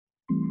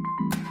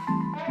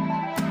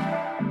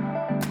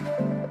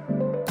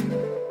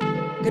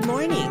Good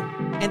morning,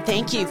 and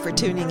thank you for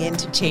tuning in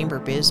to Chamber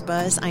Biz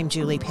Buzz. I'm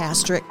Julie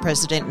Pastrick,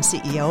 President and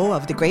CEO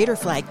of the Greater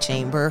Flag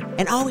Chamber,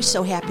 and always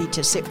so happy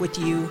to sit with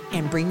you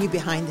and bring you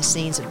behind the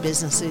scenes of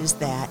businesses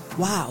that,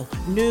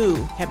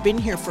 new, have been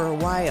here for a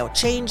while,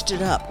 changed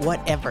it up,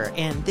 whatever.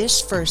 And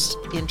this first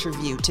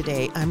interview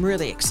today, I'm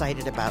really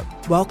excited about.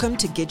 Welcome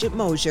to Gidget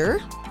Mosier.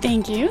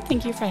 Thank you.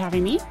 Thank you for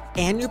having me.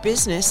 And your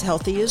business,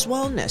 Healthy is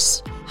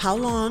Wellness. How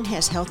long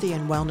has Healthy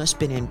and Wellness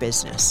been in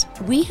business?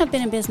 We have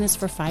been in business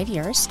for 5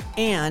 years.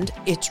 And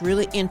it's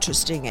really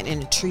interesting and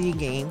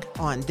intriguing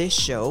on this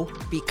show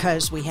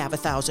because we have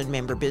 1,000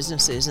 member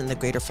businesses in the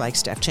Greater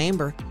Flagstaff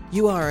Chamber.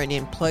 You are an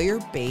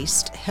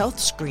employer-based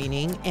health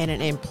screening and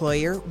an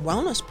employer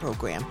wellness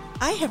program.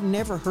 I have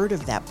never heard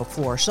of that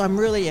before, so I'm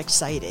really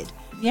excited.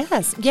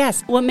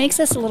 Yes. What makes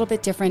us a little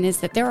bit different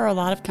is that there are a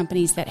lot of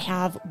companies that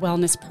have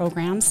wellness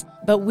programs,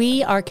 but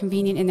we are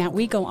convenient in that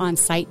we go on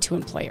site to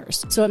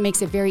employers. So it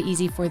makes it very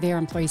easy for their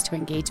employees to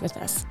engage with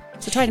us.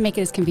 So try to make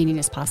it as convenient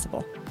as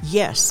possible.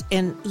 Yes,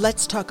 and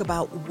let's talk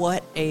about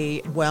what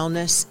a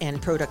wellness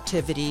and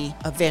productivity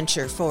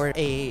venture for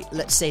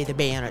let's say the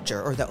manager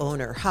or the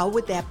owner. How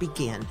would that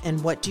begin?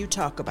 And what do you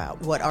talk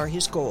about? What are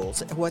his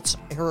goals? What's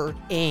her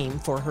aim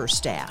for her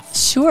staff?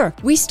 Sure.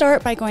 We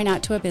start by going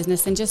out to a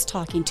business and just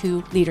talking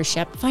to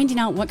leadership, finding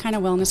out what kind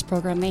of wellness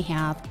program they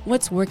have,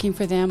 what's working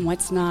for them,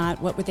 what's not,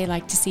 what would they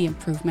like to see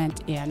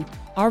improvement in.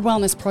 Our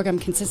wellness program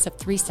consists of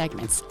 3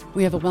 segments.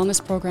 We have a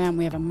wellness program,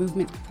 we have a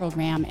movement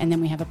program, and then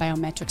we have a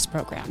biometrics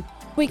program.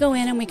 We go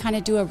in and we kind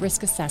of do a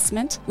risk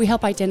assessment. We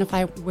help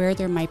identify where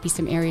there might be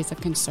some areas of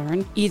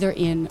concern, either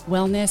in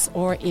wellness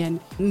or in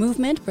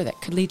movement, where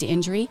that could lead to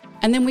injury.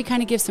 And then we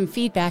kind of give some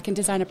feedback and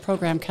design a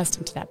program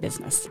custom to that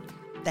business.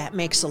 That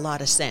makes a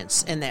lot of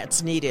sense, and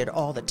that's needed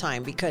all the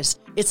time because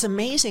it's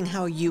amazing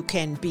how you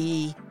can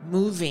be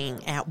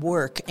moving at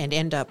work and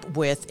end up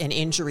with an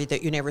injury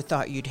that you never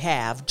thought you'd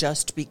have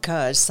just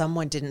because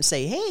someone didn't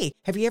say, hey,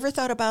 have you ever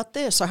thought about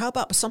this? Or how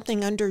about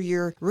something under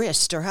your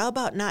wrist? Or how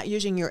about not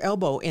using your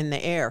elbow in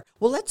the air?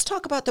 Well, let's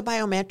talk about the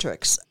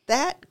biometrics.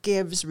 That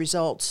gives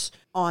results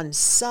on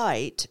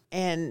site.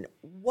 And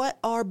what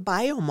are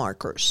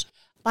biomarkers?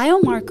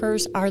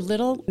 Biomarkers are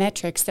little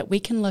metrics that we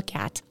can look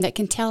at that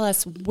can tell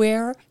us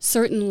where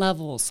certain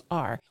levels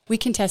are. We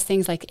can test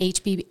things like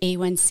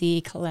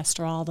HbA1c,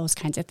 cholesterol, those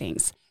kinds of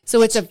things.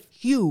 So it's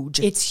huge.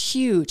 It's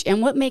huge.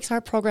 And what makes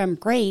our program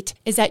great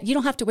is that you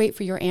don't have to wait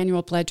for your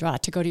annual blood draw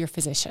to go to your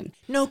physician.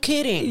 No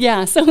kidding.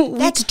 Yeah. So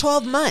that's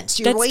 12 months.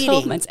 You're waiting.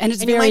 12 months. And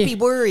you might be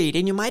worried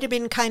and you might have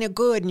been kind of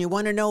good and you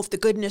want to know if the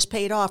goodness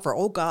paid off or,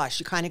 oh gosh,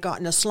 you kind of got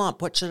in a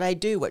slump. What should I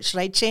do? What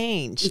should I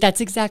change?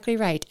 That's exactly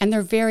right. And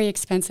they're very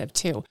expensive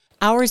too.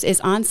 Ours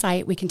is on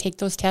site. We can take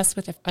those tests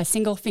with a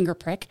single finger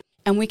prick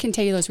and we can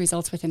tell you those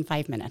results within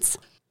 5 minutes.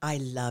 I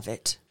love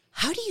it.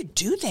 How do you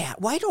do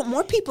that? Why don't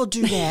more people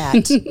do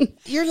that?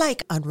 You're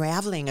like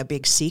unraveling a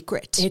big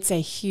secret. It's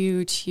a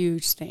huge,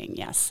 huge thing,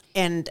 yes.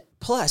 And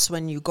plus,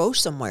 when you go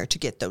somewhere to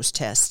get those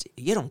tests,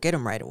 you don't get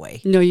them right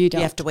away. No, you don't.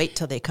 You have to wait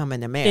till they come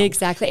in the mail.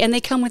 Exactly. And they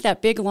come with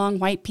that big, long,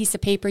 white piece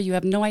of paper. You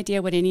have no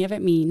idea what any of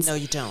it means. No,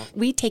 you don't.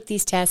 We take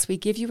these tests, we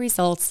give you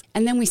results,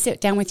 and then we sit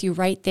down with you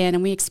right then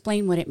and we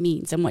explain what it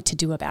means and what to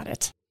do about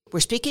it. We're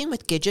speaking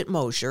with Gidget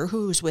Mosier,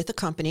 who's with a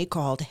company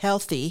called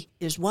Healthy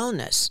is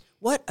Wellness.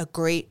 What a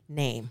great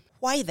name.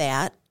 Why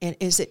that? And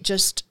is it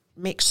just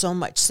makes so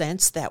much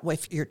sense that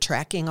if you're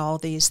tracking all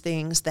these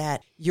things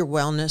that your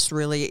wellness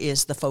really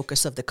is the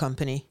focus of the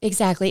company?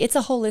 Exactly. It's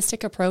a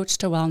holistic approach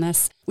to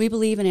wellness. We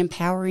believe in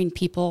empowering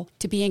people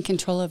to be in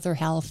control of their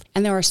health.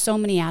 And there are so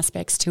many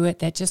aspects to it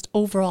that just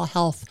overall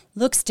health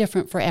looks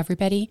different for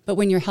everybody. But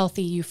when you're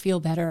healthy, you feel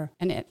better.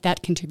 And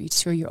that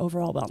contributes to your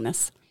overall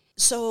wellness.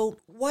 So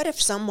what if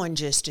someone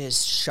just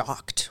is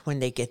shocked when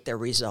they get their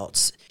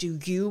results? Do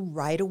you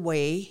right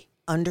away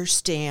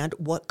understand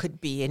what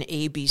could be an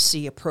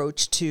ABC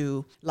approach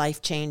to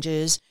life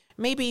changes?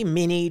 Maybe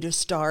mini to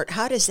start.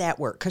 How does that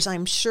work? Because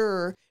I'm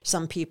sure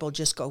some people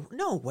just go,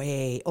 no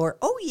way, or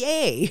oh,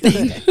 yay.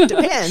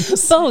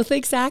 Depends. Both,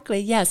 exactly.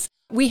 Yes.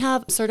 We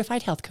have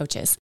certified health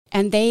coaches.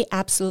 And they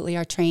absolutely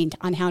are trained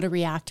on how to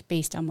react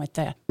based on what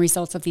the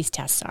results of these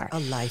tests are. A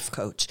life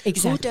coach.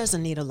 Exactly. Who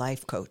doesn't need a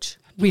life coach?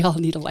 We all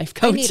need a life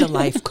coach. I need a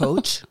life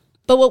coach.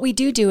 But what we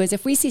do is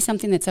if we see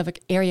something that's of an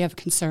area of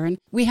concern,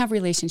 we have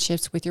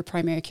relationships with your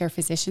primary care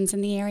physicians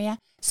in the area.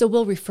 So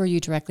we'll refer you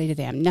directly to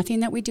them. Nothing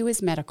that we do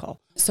is medical.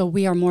 So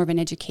we are more of an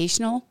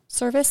educational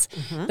service.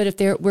 Mm-hmm. But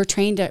if we're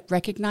trained to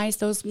recognize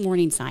those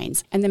warning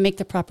signs and then make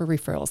the proper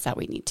referrals that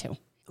we need to.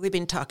 We've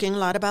been talking a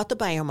lot about the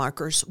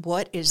biomarkers.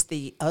 What is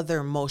the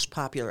other most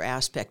popular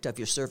aspect of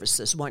your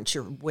services once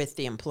you're with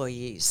the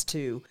employees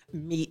to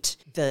meet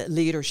the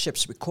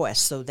leadership's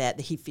request so that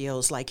he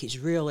feels like he's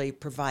really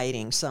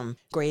providing some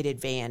great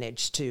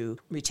advantage to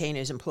retain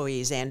his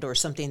employees and or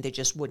something they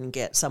just wouldn't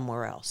get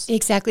somewhere else?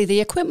 Exactly.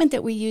 The equipment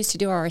that we use to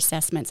do our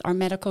assessments are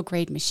medical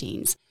grade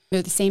machines.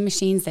 They're the same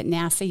machines that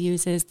NASA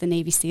uses, the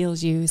Navy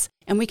SEALs use,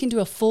 and we can do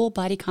a full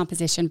body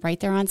composition right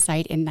there on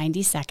site in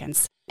 90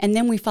 seconds. And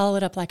then we follow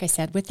it up, like I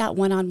said, with that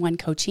one-on-one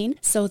coaching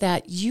so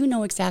that you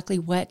know exactly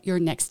what your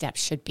next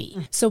steps should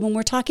be. So when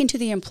we're talking to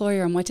the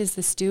employer and what does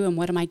this do and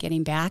what am I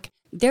getting back,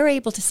 they're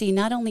able to see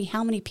not only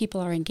how many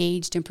people are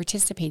engaged and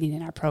participating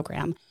in our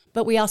program,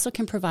 but we also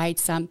can provide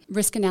some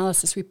risk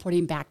analysis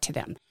reporting back to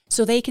them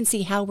so they can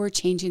see how we're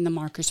changing the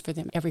markers for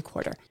them every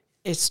quarter.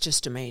 It's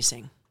just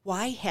amazing.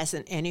 Why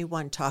hasn't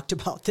anyone talked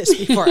about this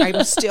before?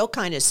 I'm still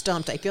kind of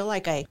stumped. I feel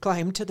like I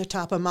climbed to the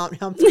top of Mount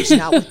Humphreys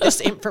now with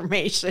this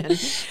information.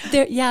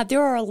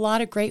 There are a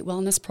lot of great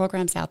wellness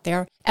programs out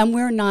there, and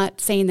we're not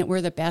saying that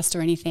we're the best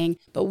or anything,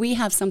 but we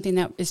have something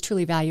that is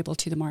truly valuable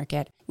to the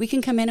market. We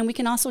can come in and we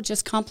can also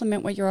just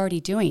complement what you're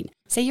already doing.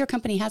 Say your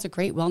company has a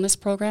great wellness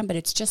program, but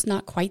it's just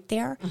not quite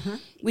there. Mm-hmm.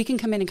 We can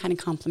come in and kind of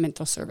complement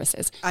those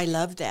services. I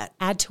love that.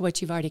 Add to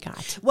what you've already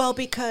got. Well,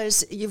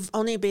 because you've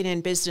only been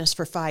in business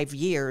for 5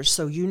 years,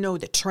 so you know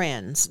the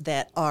trends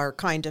that are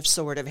kind of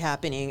sort of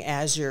happening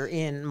as you're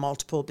in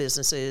multiple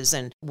businesses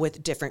and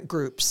with different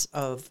groups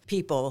of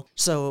people.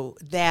 So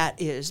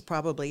that is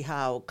probably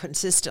how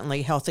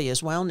consistently Healthy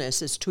is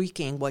Wellness is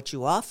tweaking what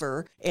you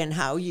offer and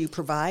how you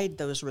provide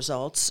those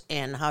results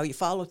and how you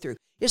follow through.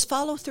 Is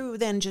follow through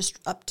then just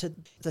up to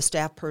the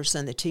staff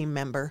person, the team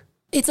member?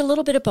 It's a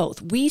little bit of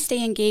both. We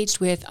stay engaged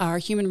with our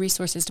human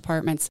resources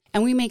departments,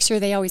 and we make sure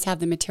they always have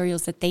the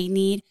materials that they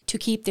need to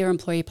keep their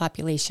employee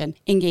population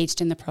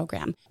engaged in the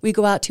program. We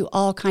go out to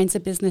all kinds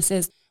of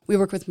businesses. We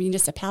work with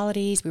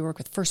municipalities, we work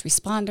with first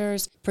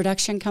responders,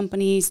 production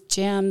companies,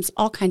 gyms,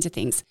 all kinds of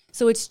things.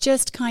 So it's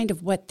just kind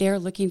of what they're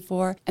looking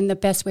for and the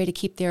best way to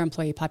keep their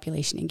employee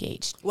population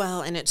engaged.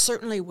 Well, and it's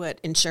certainly what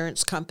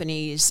insurance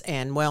companies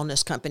and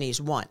wellness companies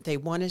want. They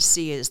want to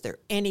see, is there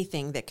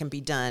anything that can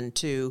be done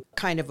to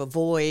kind of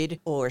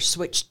avoid or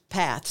switch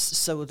paths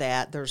so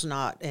that there's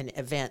not an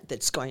event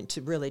that's going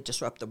to really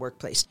disrupt the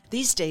workplace.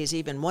 These days,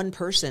 even one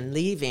person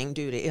leaving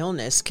due to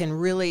illness can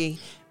really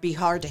be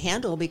hard to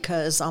handle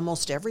because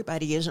almost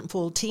everybody isn't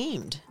full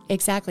teamed.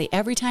 Exactly.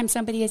 Every time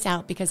somebody is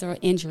out because of an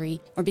injury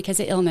or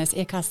because of illness,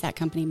 it costs that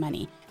company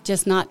money.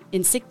 Just not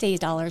in sick day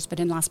dollars, but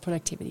in lost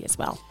productivity as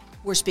well.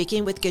 We're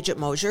speaking with Gidget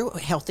Mosier,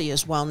 Healthy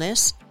is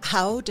Wellness.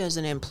 How does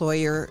an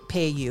employer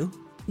pay you?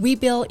 We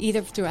bill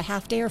either through a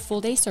half-day or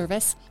full-day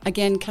service,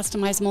 again,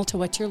 customizable to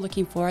what you're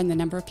looking for and the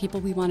number of people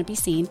we want to be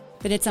seen.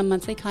 But it's a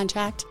monthly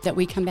contract that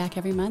we come back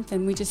every month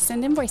and we just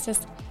send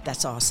invoices.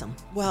 That's awesome.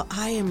 Well,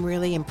 I am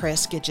really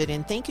impressed, Gidget,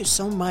 and thank you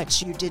so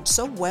much. You did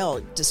so well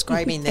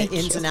describing the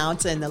ins and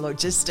outs and the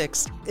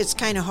logistics. It's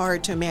kind of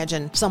hard to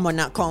imagine someone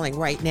not calling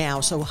right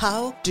now. So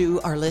how do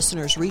our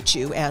listeners reach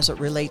you as it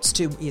relates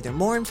to either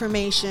more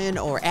information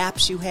or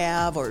apps you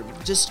have or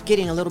just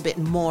getting a little bit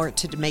more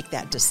to make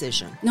that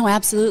decision? No,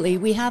 absolutely.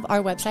 We have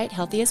our website,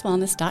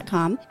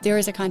 healthyiswellness.com. There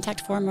is a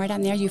contact form right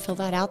on there. You fill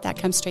that out. That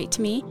comes straight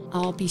to me.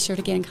 I'll be sure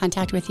to get in contact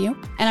with you.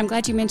 And I'm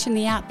glad you mentioned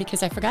the app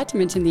because I forgot to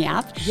mention the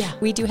app. Yeah.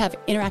 We do have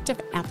interactive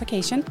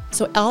application.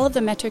 So all of the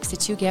metrics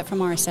that you get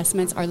from our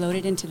assessments are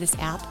loaded into this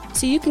app.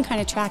 So you can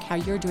kind of track how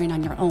you're doing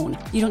on your own.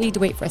 You don't need to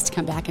wait for us to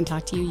come back and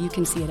talk to you. You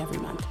can see it every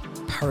month.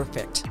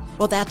 Perfect.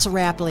 Well, that's a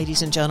wrap,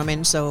 ladies and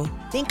gentlemen. So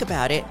think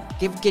about it.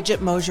 Give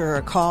Gidget Mosier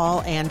a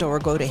call and or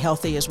go to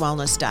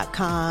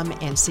healthyiswellness.com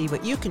and see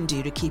what you can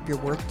do to keep your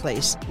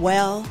workplace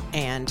well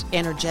and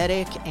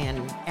energetic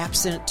and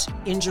absent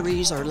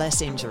injuries or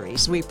less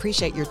injuries. We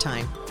appreciate your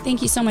time.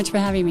 Thank you so much for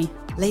having me.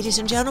 Ladies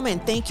and gentlemen,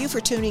 thank you for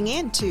tuning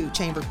in to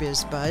Chamber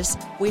Biz Buzz.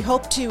 We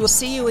hope to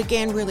see you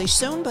again really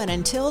soon, but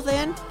until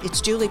then,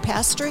 it's Julie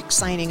Pastrick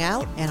signing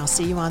out, and I'll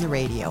see you on the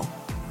radio.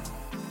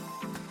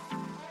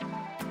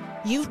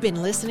 You've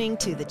been listening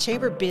to the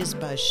Chamber Biz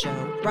Buzz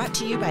Show, brought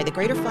to you by the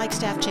Greater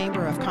Flagstaff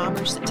Chamber of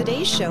Commerce.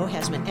 Today's show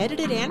has been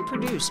edited and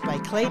produced by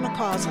Clay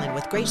McCausland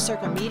with Great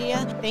Circle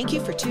Media. Thank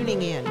you for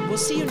tuning in. We'll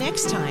see you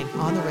next time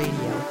on the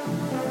radio.